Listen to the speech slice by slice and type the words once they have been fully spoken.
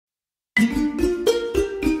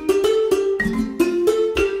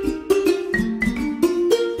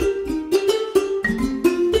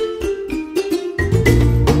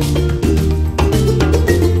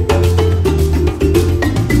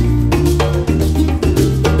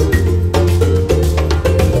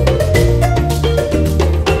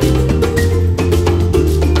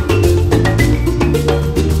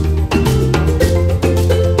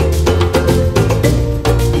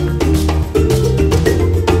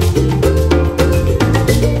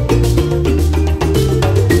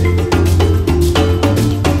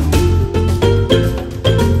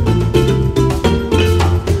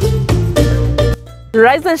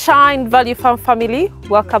Rise and shine, Value Farm family.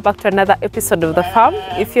 Welcome back to another episode of The Farm.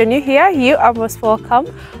 If you're new here, you are most welcome.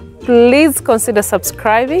 Please consider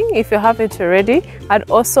subscribing if you haven't already, and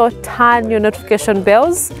also turn your notification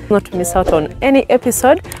bells not to miss out on any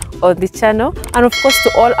episode on the channel. And of course,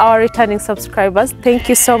 to all our returning subscribers, thank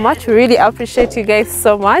you so much. We really appreciate you guys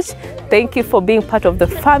so much. Thank you for being part of the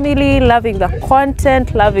family, loving the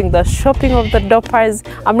content, loving the shopping of the doppers.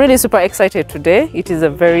 I'm really super excited today. It is a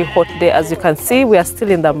very hot day. As you can see, we are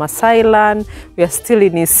still in the Maasai land. We are still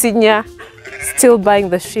in Isinya, still buying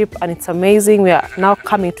the sheep, and it's amazing. We are now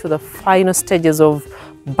coming to the final stages of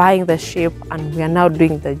buying the sheep, and we are now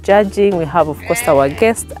doing the judging. We have, of course, our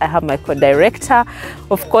guest. I have my co-director.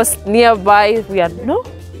 Of course, nearby, we are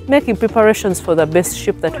making preparations for the best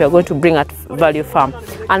sheep that we are going to bring at Value Farm.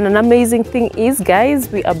 And an amazing thing is,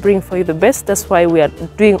 guys, we are bringing for you the best. That's why we are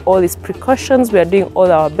doing all these precautions. We are doing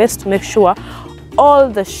all our best to make sure all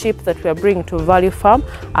the sheep that we are bringing to Value Farm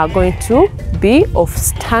are going to be of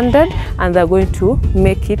standard, and they're going to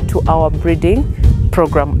make it to our breeding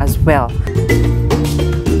program as well.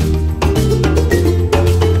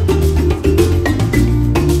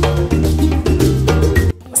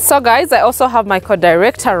 So guys, I also have my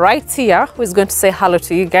co-director right here who is going to say hello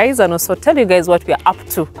to you guys and also tell you guys what we are up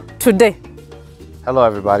to today. Hello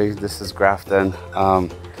everybody, this is Grafton.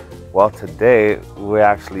 Well, today we're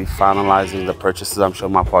actually finalizing the purchases. I'm sure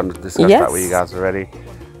my partner discussed that with you guys already.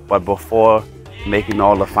 But before making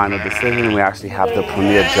all the final decisions, we actually have the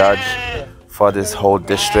premier judge for this whole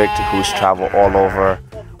district who's traveled all over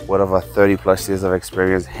with over 30 plus years of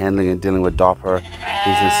experience handling and dealing with dopper.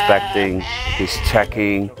 He's inspecting, he's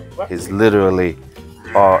checking, he's literally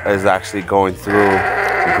is actually going through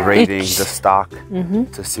grading the stock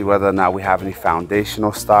to see whether or not we have any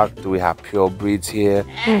foundational stock. Do we have pure breeds here?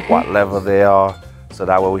 What level they are? So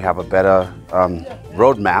that way we have a better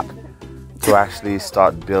roadmap to actually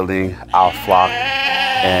start building our flock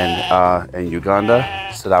in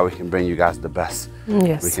Uganda, so that we can bring you guys the best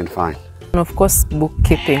we can find. And of course,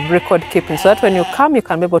 bookkeeping, record keeping, so that when you come, you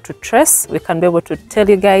can be able to trace. We can be able to tell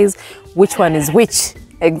you guys which one is which.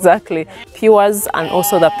 Exactly, pures and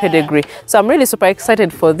also the pedigree. So I'm really super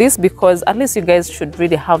excited for this, because at least you guys should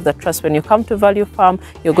really have the trust. When you come to Value Farm,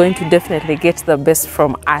 you're going to definitely get the best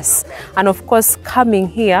from us. And of course, coming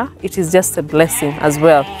here, it is just a blessing as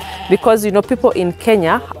well, because you know, people in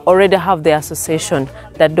Kenya already have their association,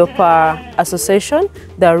 the Dopper Association.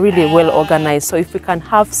 They're really well organized. So if we can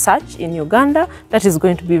have such in Uganda, that is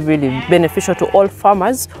going to be really beneficial to all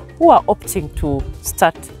farmers who are opting to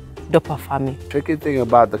start dopper farming. Tricky thing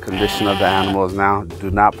about the condition of the animals now, do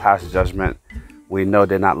not pass judgment. We know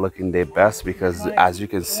they're not looking their best, because as you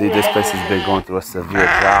can see, this place has been going through a severe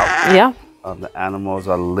drought. Yeah. The animals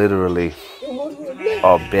are literally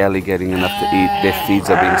barely getting enough to eat. Their feeds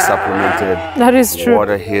are being supplemented. That is true.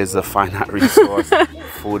 Water here is a finite resource.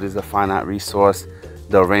 Food is a finite resource.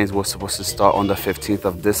 The rains were supposed to start on the 15th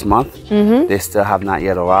of this month. They still have not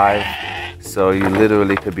yet arrived. So you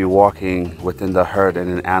literally could be walking within the herd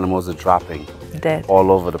and the animals are dropping dead all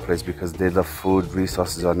over the place, because the food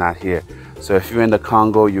resources are not here. So if you're in the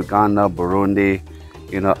Congo, Uganda, Burundi,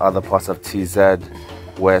 you know, other parts of TZ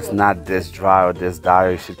where it's not this dry or this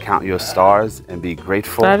dire, you should count your stars and be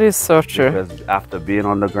grateful. That is so true. Because after being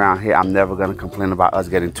on the ground here, I'm never going to complain about us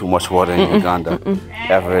getting too much water in Uganda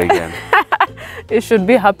ever again. You should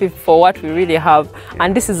be happy for what we really have.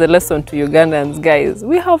 And this is a lesson to Ugandans, guys.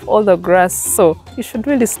 We have all the grass, so you should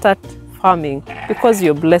really start farming, because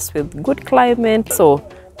you're blessed with good climate. So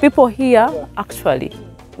people here, actually,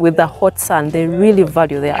 with the hot sun, they really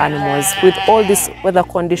value their animals. With all these weather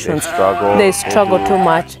conditions, they struggle too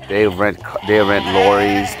much. They rent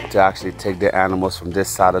lorries to actually take their animals from this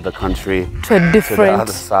side of the country to a different to the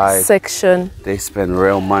other side section. They spend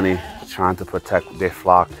real money trying to protect their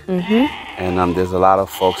flock. And there's a lot of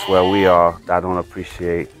folks where we are that don't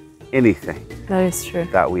appreciate anything that is true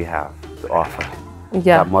that we have to offer,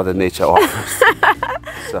 that Mother Nature offers.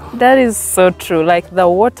 So that is so true. Like the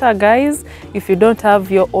water, guys, if you don't have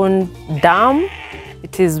your own dam,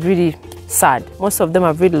 it is really sad. Most of them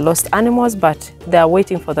have really lost animals, but they are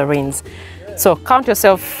waiting for the rains. So count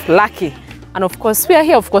yourself lucky. And of course, we are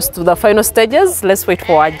here, of course, to the final stages. Let's wait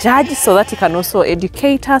for our judge so that he can also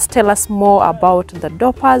educate us, tell us more about the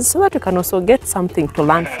doppers, so that we can also get something to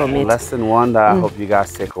learn from it. Lesson one that I hope you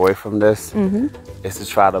guys take away from this is to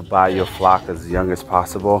try to buy your flock as young as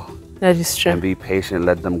possible. That is true. And be patient,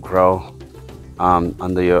 let them grow.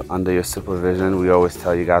 under your supervision. We always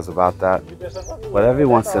tell you guys about that. But every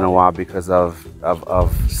once in a while, because of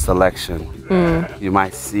selection, you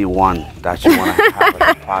might see one that you want to have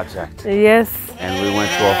as a project. Yes. And we went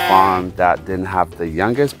to a farm that didn't have the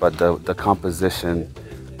youngest, but the composition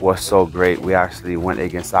was so great. We actually went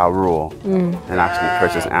against our rule and actually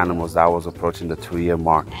purchased animals that was approaching the 2-year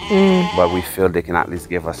mark. But we feel they can at least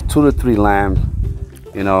give us 2 to 3 lambs.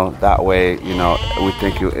 You know, that way, you know, we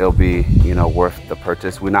think it'll be, you know, worth the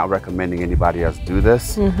purchase. We're not recommending anybody else do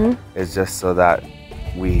this. It's just so that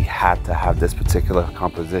we had to have this particular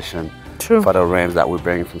composition for the rams that we're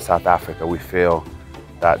bringing from South Africa. We feel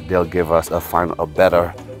that they'll give us a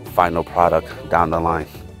better final product down the line.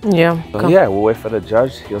 Yeah. So yeah, we'll wait for the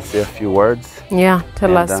judge. He'll say a few words. Yeah,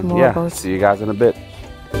 tell us more about. See you guys in a bit.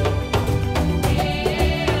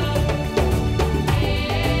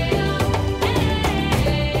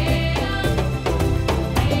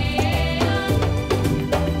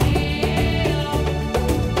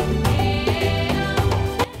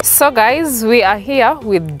 So guys, we are here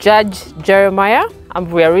with Judge Jeremiah,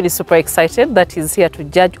 and we are really super excited that he's here to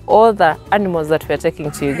judge all the animals that we are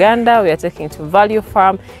taking to Uganda, we are taking to Value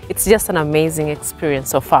Farm. It's just an amazing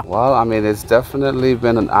experience so far. Well, I mean, it's definitely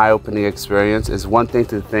been an eye-opening experience. It's one thing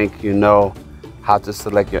to think you know how to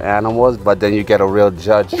select your animals, but then you get a real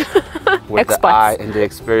judge with the eye and the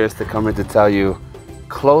experience to come in to tell you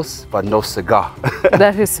close but no cigar.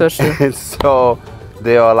 That is so true. And so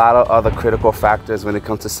there are a lot of other critical factors when it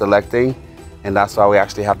comes to selecting, and that's why we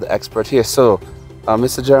actually have the expert here. So,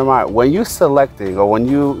 Mr. Jeremiah, when you're selecting,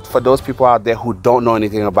 or for those people out there who don't know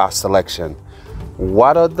anything about selection,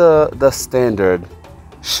 what are the standard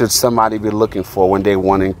should somebody be looking for when they're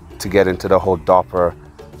wanting to get into the whole Doppler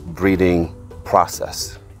breeding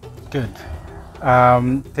process? Good.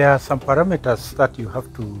 There are some parameters that you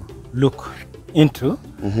have to look into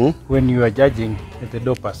when you are judging the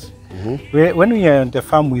Doppers. When we are on the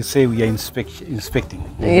farm, we say we are inspecting.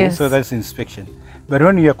 Yes. So that's inspection. But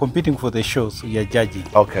when we are competing for the shows, we are judging.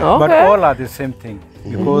 Okay. But all are the same thing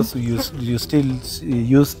because you still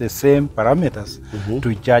use the same parameters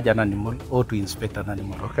to judge an animal or to inspect an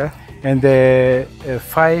animal. Okay. And the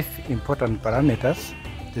 5 important parameters,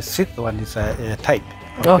 the 6th one is a type.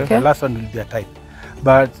 Okay. The last one will be a type,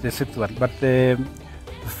 but the 6th one. But the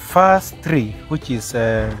first 3, which is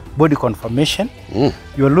body conformation,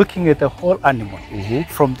 you're looking at the whole animal,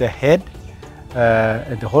 from the head,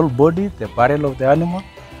 the whole body, the barrel of the animal,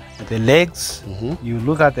 the legs. You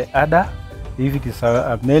look at the udder. If it is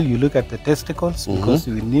a male, you look at the testicles because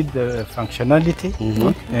we need the functionality,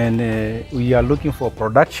 and we are looking for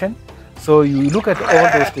production. So you look at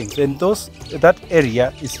all those things, and that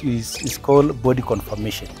area is called body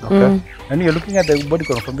conformation. Okay. And you're looking at the body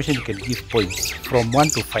conformation, you can give points from 1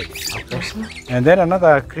 to 5. Okay. And then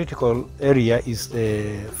another critical area is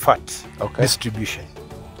the fat distribution.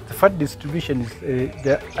 The fat distribution is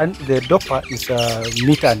the Doppler is a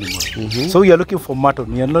meat animal. So we are looking for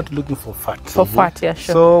mutton. We are not looking for fat. For fat, yeah,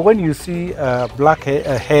 sure. So when you see a black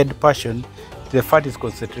head passion, the fat is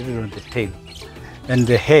concentrated on the tail and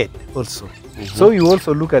the head also. So you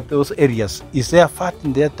also look at those areas. Is there fat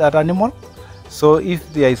in that animal? So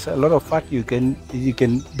if there is a lot of fat, you can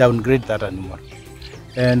downgrade that animal.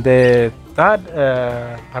 And the third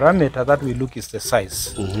parameter that we look is the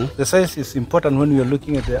size. The size is important when we are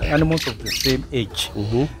looking at the animals of the same age.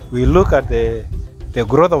 We look at the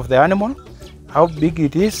growth of the animal, how big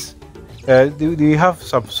it is. We have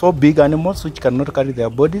some so big animals which cannot carry their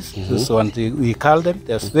bodies, so until we cull them.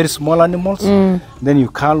 There's very small animals, then you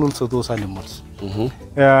cull also those animals.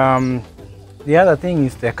 The other thing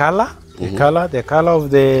is the color. The color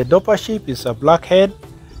of the Doppler sheep is a black head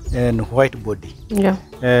and white body. Yeah.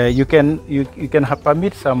 You can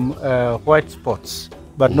permit some white spots,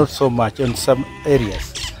 but not so much in some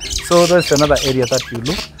areas. So that's another area that you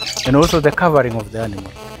look, and also the covering of the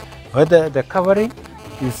animal. Whether the covering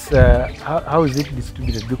is how is it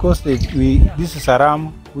distributed? Because this is a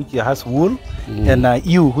ram which has wool and a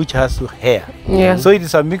ewe which has hair. Yeah. So it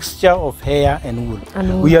is a mixture of hair and wool.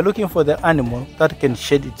 We are looking for the animal that can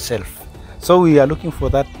shed itself. So we are looking for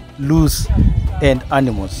that loose end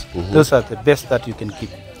animals. Those are the best that you can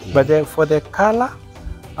keep. But for the color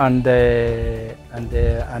and the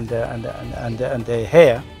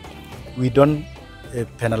hair, we don't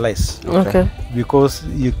penalize. Okay. Because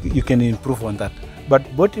you can improve on that.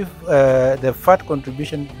 But body, the fat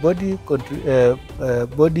contribution, the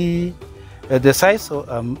size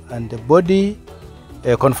and the body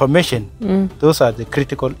conformation, those are the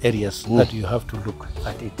critical areas that you have to look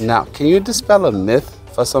at it. Now, can you dispel a myth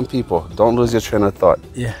for some people? Don't lose your train of thought.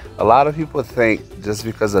 A lot of people think just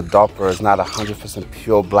because a Doppler is not 100%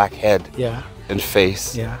 pure black head, and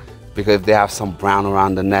face. Yeah. Because if they have some brown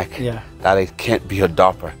around the neck, Yeah. that it can't be a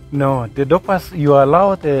Dorper. No, the Dorpers, you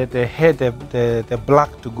allow the head, the black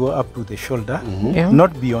to go up to the shoulder,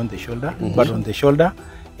 not beyond the shoulder, but on the shoulder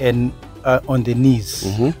and on the knees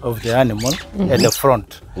of the animal at the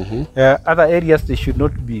front. Other areas, they should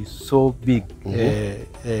not be so big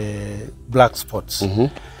black spots.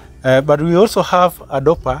 But we also have a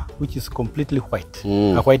Dorper which is completely white,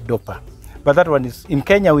 a white Dorper. But that one is, in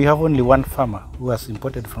Kenya, we have only one farmer who has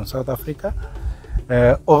imported from South Africa.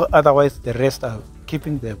 Or otherwise, the rest are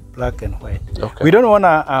keeping the black and white. Okay. We don't want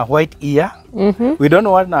a white ear. We don't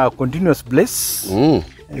want a continuous bliss.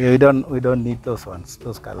 We don't need those ones,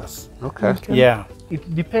 those colors. Okay. Yeah.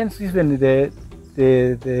 It depends even the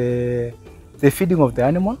feeding of the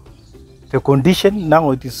animal, the condition. Now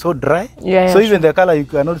it is so dry. So even the color you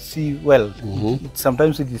cannot see well.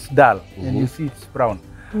 Sometimes it is dull and you see it's brown.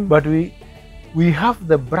 But we have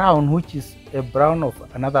the brown, which is a brown of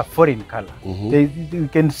another foreign color. You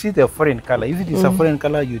can see the foreign color. If it is a foreign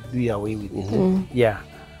color, you do away with it. Yeah.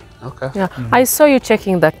 Okay. Yeah. I saw you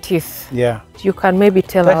checking the teeth. Yeah. You can maybe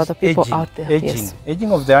tell That's other people aging, out there.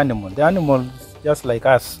 Aging of the animal. The animal, just like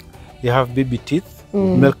us, they have baby teeth,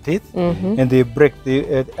 milk teeth, and they break.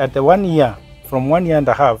 At the 1 year, from 1 year and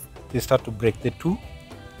a half, they start to break. The two,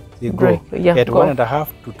 they grow at 1.5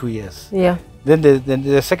 to 2 years. Yeah. Then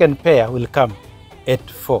the second pair will come at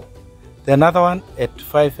 4. The another one at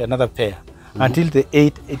 5, another pair, until the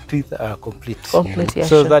 8 teeth are complete. Yeah,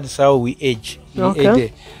 so that is how we age.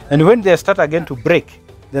 And when they start again to break,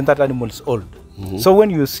 then that animal is old. So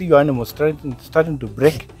when you see your animal starting to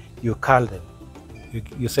break, you cull them.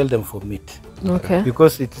 You sell them for meat.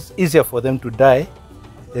 Because it's easier for them to die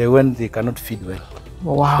when they cannot feed well.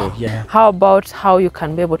 Wow. So, yeah. How about how you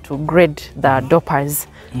can be able to grade the Dorpers?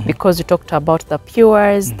 Because you talked about the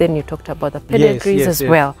pures, then you talked about the pedigrees as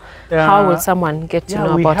well. How will someone get to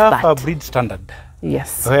know about that? We have a breed standard.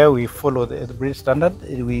 Yes. Where we follow the breed standard.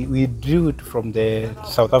 We drew it from the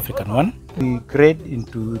South African one. We grade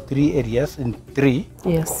into 3 areas,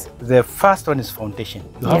 Yes. The first one is foundation.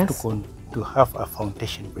 You have to have a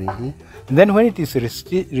foundation breed. And then when it is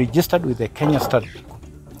registered with the Kenya Stud,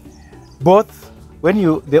 both when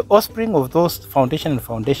the offspring of those foundation,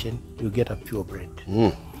 you get a purebred.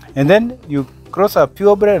 And then you cross a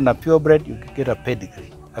purebred and a purebred, you get a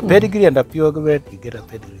pedigree. A pedigree and a purebred, you get a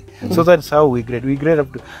pedigree. So that's how we grade. We grade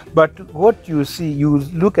up to. But what you see, you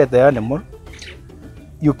look at the animal.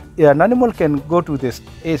 An animal can go to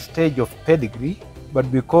a stage of pedigree,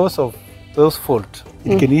 but because of those faults,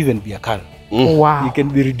 it can even be a cull. Wow. It can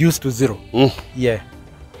be reduced to 0. Yeah.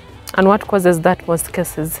 And what causes that most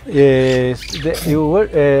cases? We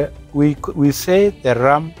say the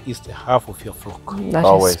ram is the half of your flock. That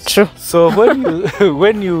is true. So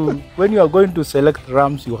when you are going to select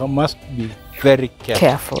rams, you must be very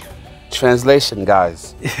careful. Translation,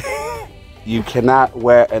 guys. You cannot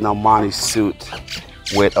wear an Armani suit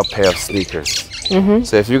with a pair of sneakers.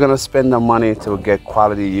 So if you're gonna spend the money to get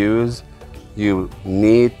quality ewes, you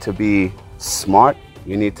need to be smart.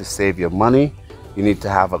 You need to save your money. You need to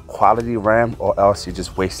have a quality ram, or else you're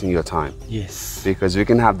just wasting your time. Yes. Because you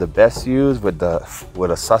can have the best ewes with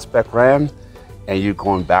a suspect ram, and you're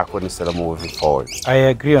going backward instead of moving forward.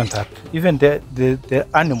 I agree on that. Even the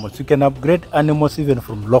animals, you can upgrade animals even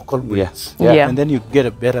from local breeds. And then you get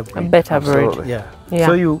a better breed. A better breed. Yeah.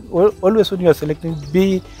 So you always, when you are selecting,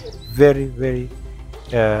 be very, very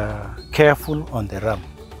careful on the ram.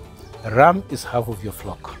 The ram is half of your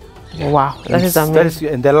flock. Wow, that is amazing.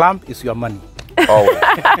 And the lamb is your money. Oh.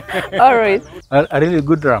 All right. A really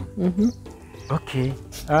good ram. Okay.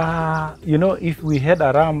 You know, if we had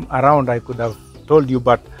a ram around, I could have told you,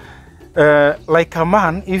 but like a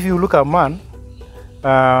man, if you look at a man,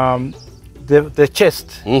 the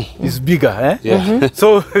chest is bigger.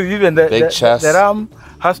 So even the ram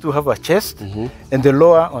has to have a chest and the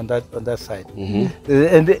lower on that side.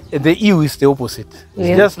 And the ewe is the opposite.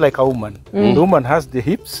 It's just like a woman. The woman has the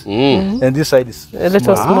hips and this side is a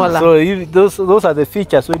little smaller. So those are the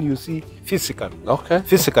features when you see physically.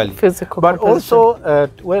 Physical. But also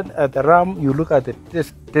when at the ram, you look at the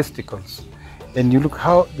testicles and you look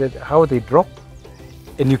how they drop,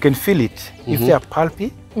 and you can feel it. If they are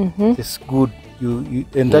pulpy, it's good.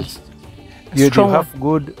 And that's you have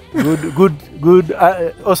good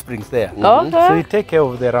offsprings there. So you take care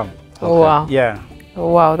of the ram. Wow. Yeah.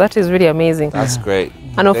 Wow, that is really amazing. That's great.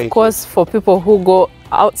 And of course, for people who go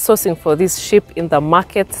outsourcing for this sheep in the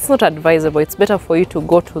market, it's not advisable. It's better for you to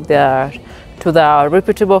go to the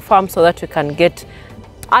reputable farm so that you can get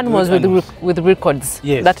animals with records.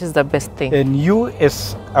 Yes. That is the best thing. And you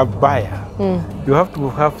as a buyer, you have to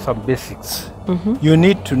have some basics. You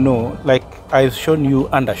need to know, like I've shown you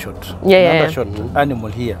undershot. Undershot animal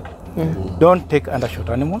here. Don't take undershot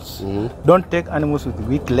animals. Don't take animals with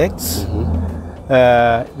weak legs.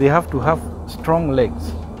 They have to have strong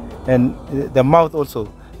legs, and the mouth also.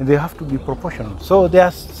 And they have to be proportional. So there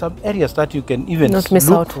are some areas that you can even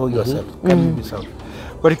look for yourself. Can miss out.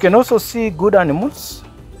 But you can also see good animals,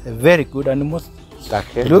 very good animals.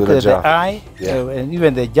 Look at the eye, and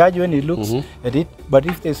even the judge when he looks at it. But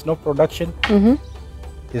if there's no production,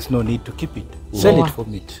 there's no need to keep it. Sell it for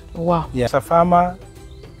meat. Wow. Yeah. As a farmer,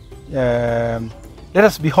 let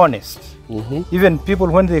us be honest. Even people,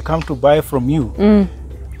 when they come to buy from you,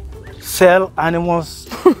 sell animals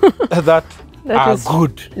that are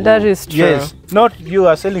good. That is true. Yes, not you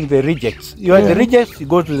are selling the rejects. You are the rejects, you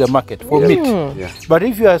go to the market for meat. But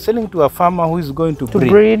if you are selling to a farmer who is going to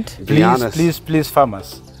breed, please,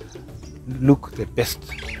 farmers, look the best.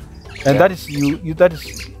 And that is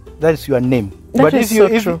that is your name. But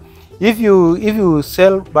if you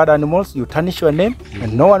sell bad animals, you tarnish your name,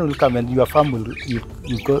 and no one will come, and your farm will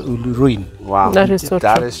ruin. Wow, that is so true.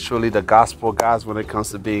 That is truly the gospel, guys, when it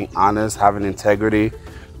comes to being honest, having integrity.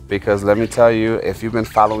 Because let me tell you, if you've been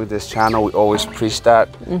following this channel, we always preach that.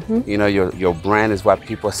 You know, your brand is what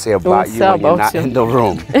people say about you when you're not in the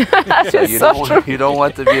room. So you don't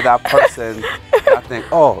want to be that person that think,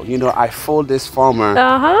 oh, you know, I fooled this farmer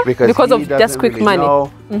because of just quick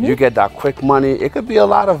money. You get that quick money. It could be a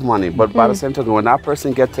lot of money, but by the same token, when that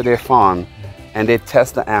person gets to their farm and they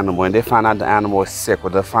test the animal and they find out the animal is sick, or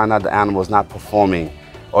they find out the animal is not performing,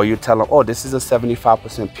 or you tell them, oh, this is a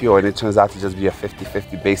 75% pure, and it turns out to just be a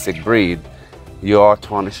 50-50 basic breed, you are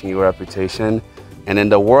tarnishing your reputation. And in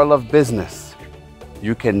the world of business,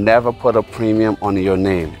 you can never put a premium on your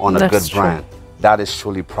name, on a good brand. That is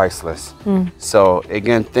truly priceless. So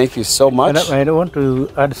again, thank you so much. And I want to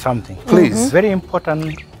add something. Please. Very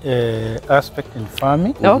important aspect in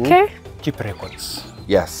farming. Keep records.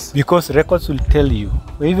 Yes. Because records will tell you,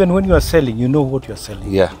 even when you are selling, you know what you are selling.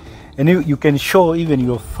 Yeah. And you can show even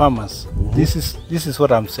your farmers, this is what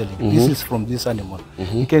I'm selling. This is from this animal.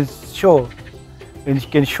 You can show, and you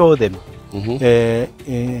can show them,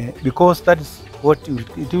 because that is what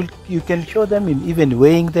you can show them in even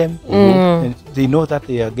weighing them, and they know that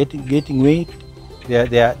they are getting weight.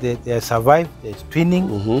 They survive. They're spinning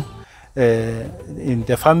in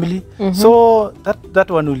the family. So that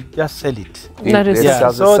one will just sell it. That is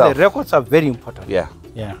so the records are very important. Yeah.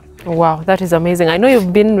 Wow, that is amazing. I know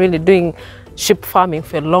you've been really doing sheep farming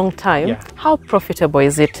for a long time. How profitable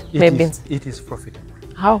is it? It is profitable.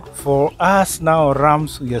 How? For us now,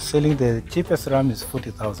 rams, we are selling the cheapest ram is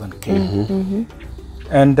 40,000 K.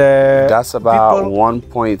 And that's about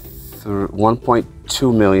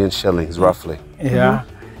 1.2 million shillings, roughly. Yeah.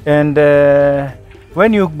 And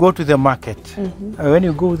when you go to the market, when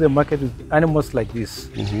you go to the market with animals like this,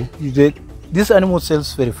 this animal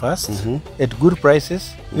sells very fast at good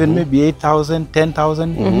prices, even maybe 8,000,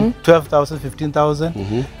 10,000, 12,000,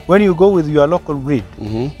 15,000. When you go with your local breed,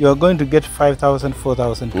 you are going to get 5,000,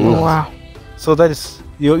 4,000. Wow! So that is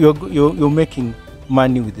you're making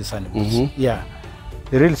money with these animals. Yeah,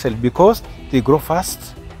 they really sell because they grow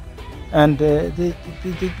fast, and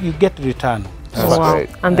you get return. Wow!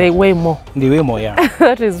 And they weigh more. They weigh more, yeah.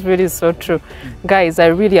 That is really so true, guys. I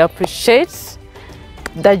really appreciate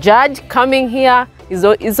the judge coming here.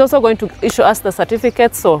 Is also going to issue us the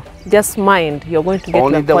certificate, so just mind, you're going to get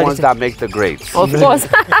only the quality. ones that make the grades. Of course.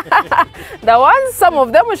 The ones, some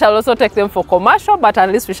of them we shall also take them for commercial, but at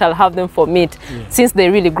least we shall have them for meat, since they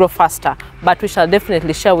really grow faster. But we shall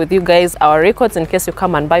definitely share with you guys our records in case you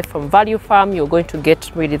come and buy from Value Farm. You're going to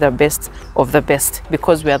get really the best of the best,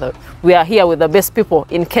 because we are here with the best people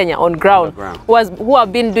in Kenya on ground, who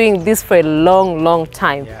have been doing this for a long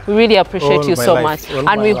time. We really appreciate you so much,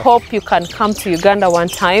 and we hope you can come to Uganda one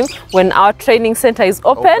time when our training center is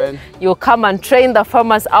open. You'll come and train the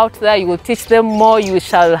farmers out there. You will teach them more. You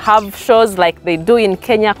shall have shows like they do in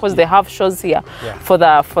Kenya, because they have shows here for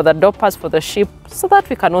the dopers, for the sheep, so that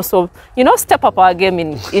we can also, you know, step up our game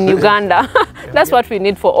in Uganda. That's what we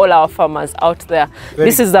need for all our farmers out there.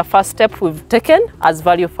 This is the first step we've taken as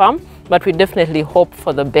Value Farm, but we definitely hope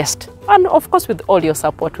for the best. And of course, with all your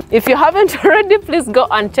support. If you haven't already, please go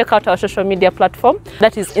and check out our social media platform.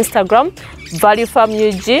 That is Instagram, Value Farm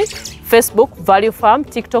UG, Facebook, Value Farm,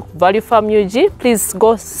 TikTok, Value Farm UG. Please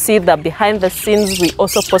go see the behind the scenes. We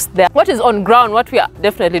also post there what is on ground, what we are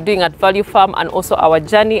definitely doing at Value Farm, and also our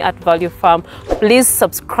journey at Value Farm. Please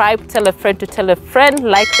subscribe, tell a friend to tell a friend,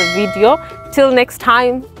 like the video. Till next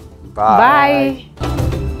time, bye.